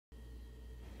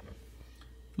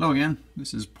Hello again.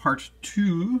 This is part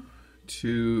 2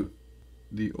 to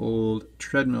the old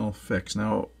treadmill fix.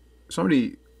 Now,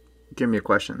 somebody gave me a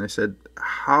question. They said,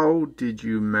 how did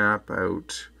you map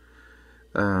out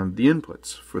the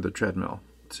inputs for the treadmill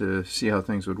to see how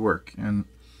things would work? And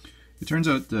it turns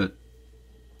out that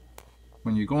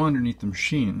when you go underneath the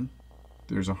machine,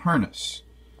 there's a harness.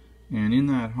 And in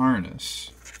that harness,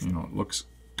 it looks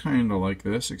kind of like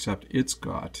this, except it's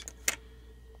got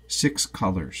 6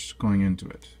 colors going into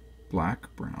it: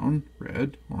 black, brown,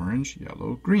 red, orange,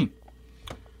 yellow, green.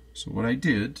 So what I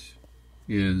did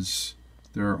is,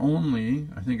 there are only,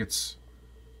 I think it's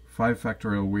 5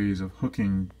 factorial ways of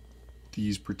hooking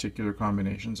these particular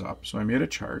combinations up. So I made a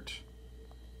chart,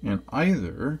 and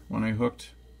either when I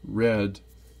hooked red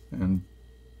and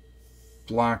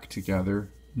black together,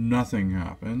 nothing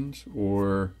happened,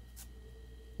 or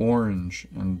orange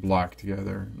and black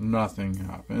together, nothing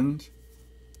happened,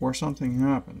 or something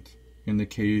happened in the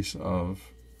case of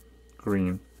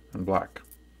green and black.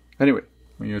 Anyway,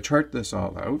 when you chart this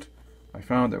all out, I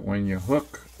found that when you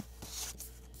hook,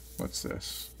 what's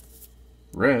this,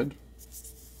 red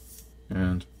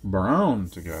and brown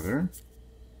together,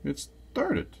 it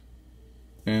started.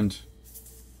 And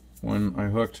when I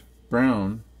hooked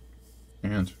brown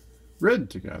and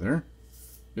red together,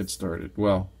 it started.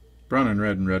 Well, brown and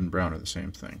red and brown are the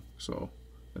same thing, so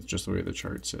that's just the way the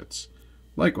chart sits.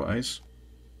 Likewise,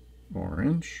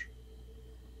 orange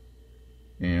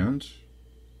and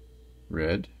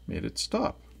red made it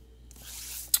stop.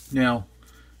 Now,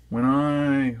 when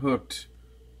I hooked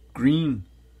green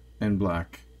and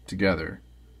black together,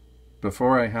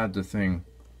 before I had the thing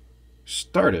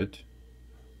started,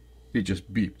 it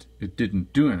just beeped. It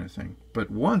didn't do anything. But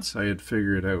once I had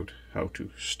figured out how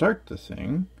to start the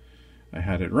thing, I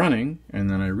had it running, and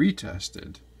then I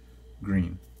retested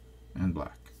green and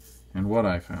black. And what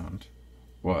I found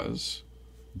was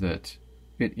that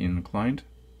it inclined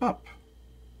up.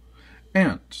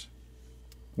 And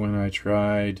when I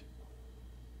tried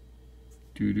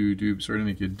sort of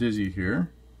make you dizzy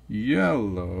here,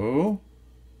 yellow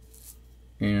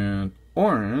and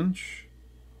orange,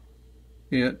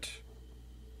 it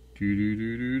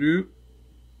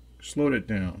slowed it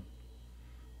down.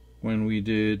 When we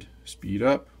did speed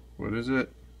up, what is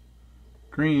it?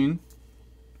 Green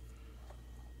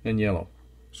and yellow.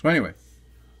 So anyway,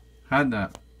 had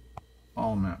that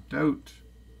all mapped out,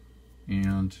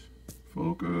 and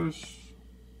focus.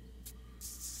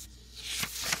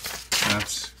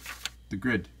 That's the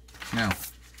grid. Now,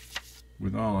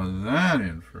 with all of that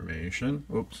information,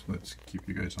 oops, let's keep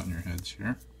you guys on your heads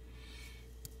here.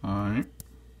 I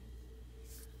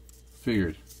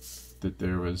figured that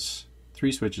there was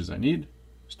 3 switches I need: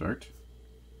 start,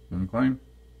 incline,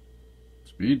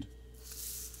 speed,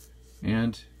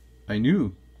 and I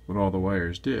knew what all the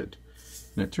wires did.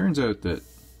 And it turns out that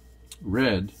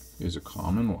red is a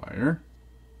common wire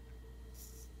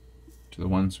to the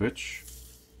 1 switch,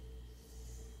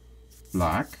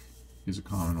 black is a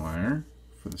common wire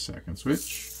for the 2nd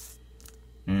switch,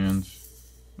 and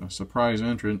a surprise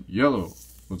entrant, yellow,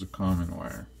 was a common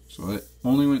wire. So that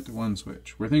only went to 1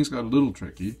 switch. Where things got a little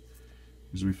tricky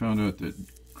is we found out that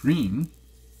green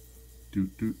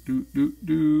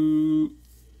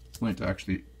went to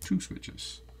actually 2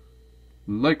 switches.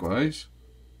 Likewise,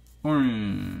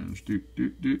 orange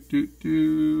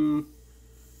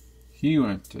he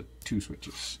went to 2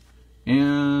 switches.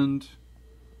 And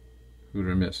who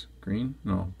did I miss? Green?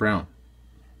 No, brown.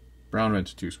 Brown went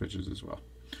to 2 switches as well.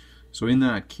 So in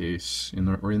that case, in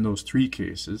those 3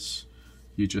 cases,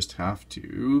 you just have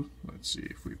to, let's see,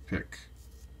 if we pick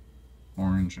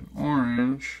orange and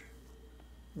orange,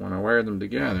 when I wire them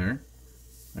together,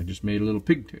 I just made a little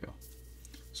pigtail,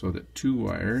 so that 2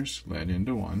 wires led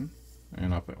into 1,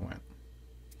 and up it went.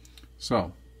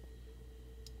 So,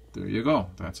 there you go.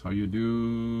 That's how you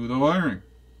do the wiring,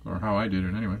 or how I did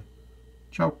it anyway.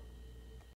 Ciao.